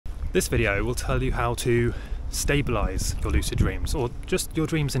This video will tell you how to stabilize your lucid dreams, or just your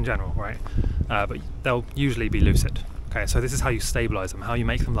dreams in general, right? But they'll usually be lucid. Okay, so this is how you stabilize them, how you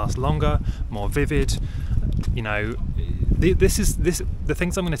make them last longer, more vivid. You know, the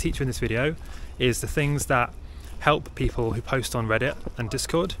things I'm going to teach you in this video is the things that help people who post on Reddit and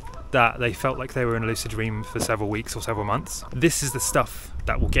Discord that they felt like they were in a lucid dream for several weeks or several months. This is the stuff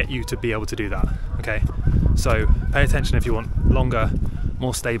that will get you to be able to do that, okay? So pay attention if you want longer,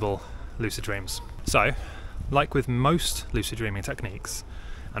 more stable lucid dreams. So, like with most lucid dreaming techniques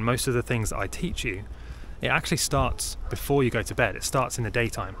and most of the things that I teach you, it actually starts before you go to bed. It starts in the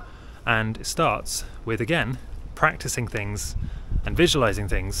daytime, and it starts with, again, practicing things and visualizing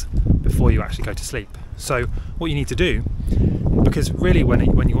things before you actually go to sleep. So what you need to do, because really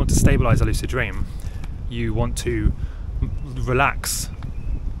when you want to stabilize a lucid dream, you want to relax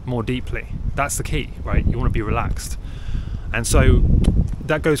more deeply. That's the key, right? You want to be relaxed. And so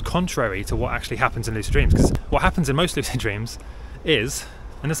that goes contrary to what actually happens in lucid dreams, because what happens in most lucid dreams is,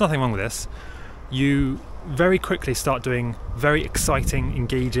 and there's nothing wrong with this, you very quickly start doing very exciting,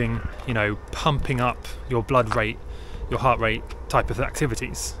 engaging, you know, pumping up your blood rate, your heart rate type of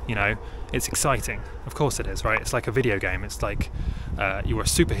activities. You know, it's exciting. Of course it is, right? It's like a video game. It's like you're a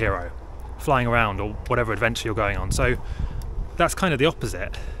superhero flying around or whatever adventure you're going on. So that's kind of the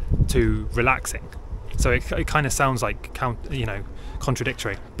opposite to relaxing. So it kind of sounds like, you know,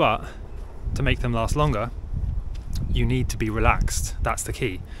 contradictory. But to make them last longer, you need to be relaxed. That's the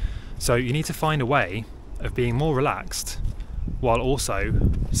key. So you need to find a way of being more relaxed while also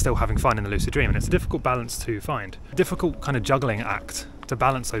still having fun in the lucid dream. And it's a difficult balance to find. A difficult kind of juggling act to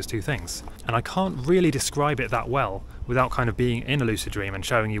balance those two things. And I can't really describe it that well without kind of being in a lucid dream and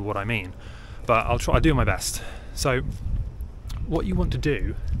showing you what I mean. But I'll do my best. So what you want to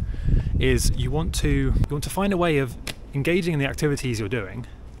do is you want to find a way of engaging in the activities you're doing,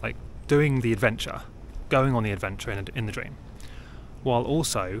 like doing the adventure, going on the adventure in the dream, while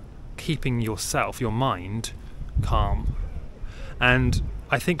also keeping yourself, your mind, calm. And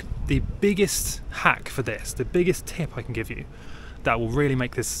I think the biggest hack for this, the biggest tip I can give you that will really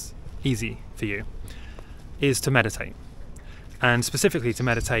make this easy for you, is to meditate. And specifically to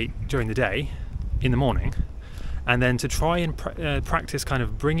meditate during the day, in the morning, and then to try and practice kind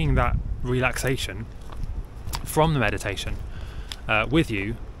of bringing that relaxation from the meditation with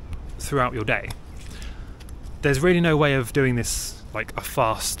you throughout your day. There's really no way of doing this like a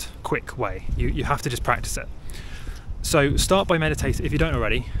fast, quick way. You have to just practice it. So start by meditating, if you don't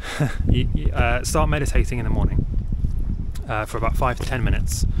already, start meditating in the morning for about 5 to 10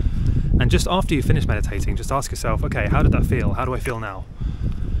 minutes. And just after you finish meditating, just ask yourself, okay, how did that feel? How do I feel now?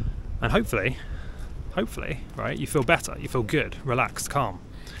 And hopefully, right, you feel better, you feel good, relaxed, calm.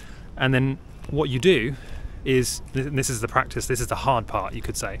 And then what you do is, this is the practice, this is the hard part, you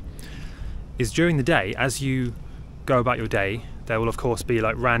could say, is during the day, as you go about your day, there will of course be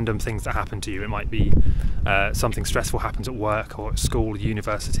like random things that happen to you. It might be something stressful happens at work or at school,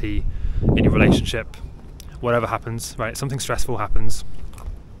 university, in your relationship, whatever happens, right? Something stressful happens.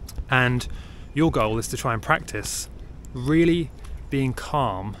 And your goal is to try and practice really being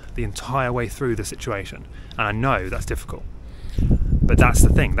calm the entire way through the situation. And I know that's difficult, but that's the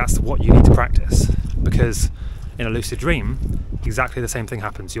thing, that's what you need to practice, because in a lucid dream, exactly the same thing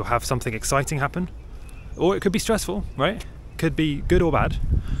happens. You'll have something exciting happen, or it could be stressful, right? It could be good or bad,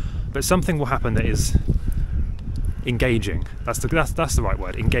 but something will happen that is engaging. That's the right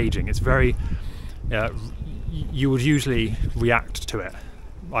word, engaging. It's very, you would usually react to it,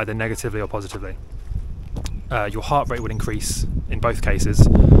 either negatively or positively. Your heart rate would increase in both cases,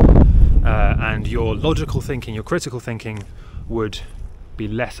 and your logical thinking, your critical thinking would be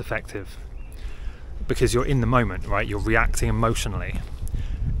less effective because you're in the moment, right? You're reacting emotionally.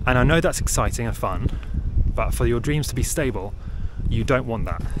 And I know that's exciting and fun, but for your dreams to be stable, you don't want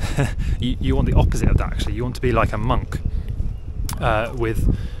that. you want the opposite of that, actually. You want to be like a monk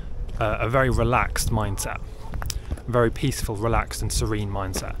with a very relaxed mindset, very peaceful, relaxed and serene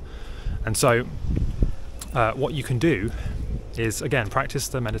mindset. And so what you can do is, again, practice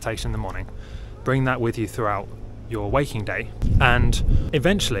the meditation in the morning, bring that with you throughout your waking day, and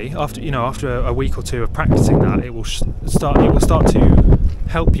eventually, after a week or two of practicing that, it will start to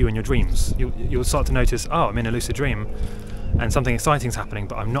help you in your dreams. You'll start to notice, oh, I'm in a lucid dream and something exciting is happening,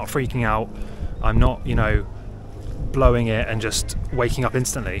 but I'm not freaking out, I'm not, you know, blowing it and just waking up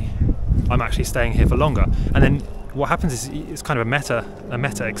instantly. I'm actually staying here for longer. And then what happens is, it's kind of a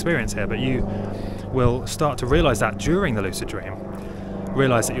meta experience here, but you will start to realize that during the lucid dream,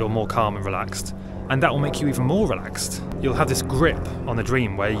 realize that you're more calm and relaxed, and that will make you even more relaxed. You'll have this grip on the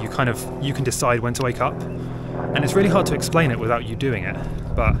dream where you can decide when to wake up, and it's really hard to explain it without you doing it,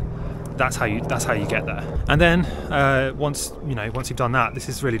 but that's how you get there. And then once you've done that, this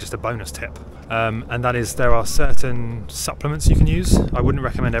is really just a bonus tip, and that is there are certain supplements you can use. I wouldn't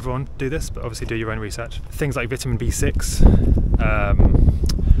recommend everyone do this, but obviously do your own research. Things like vitamin B6.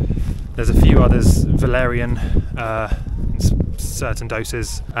 There's a few others, valerian in certain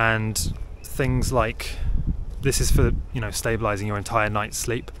doses, and things like, this is for stabilizing your entire night's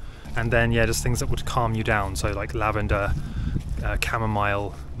sleep. And then just things that would calm you down, so like lavender,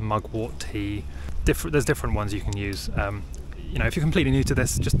 chamomile, mugwort tea. There's different ones you can use. If you're completely new to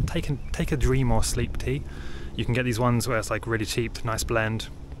this, just take a dream or sleep tea. You can get these ones where it's like really cheap, nice blend,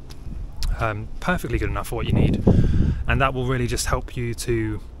 perfectly good enough for what you need, and that will really just help you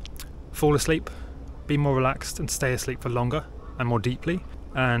to fall asleep, be more relaxed, and stay asleep for longer and more deeply.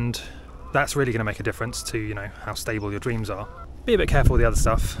 And that's really going to make a difference to how stable your dreams are. Be a bit careful with the other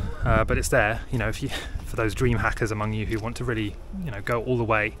stuff, but it's there, for those dream hackers among you who want to really, go all the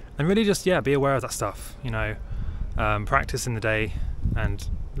way, and really just, be aware of that stuff, practice in the day, and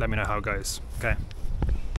let me know how it goes, okay?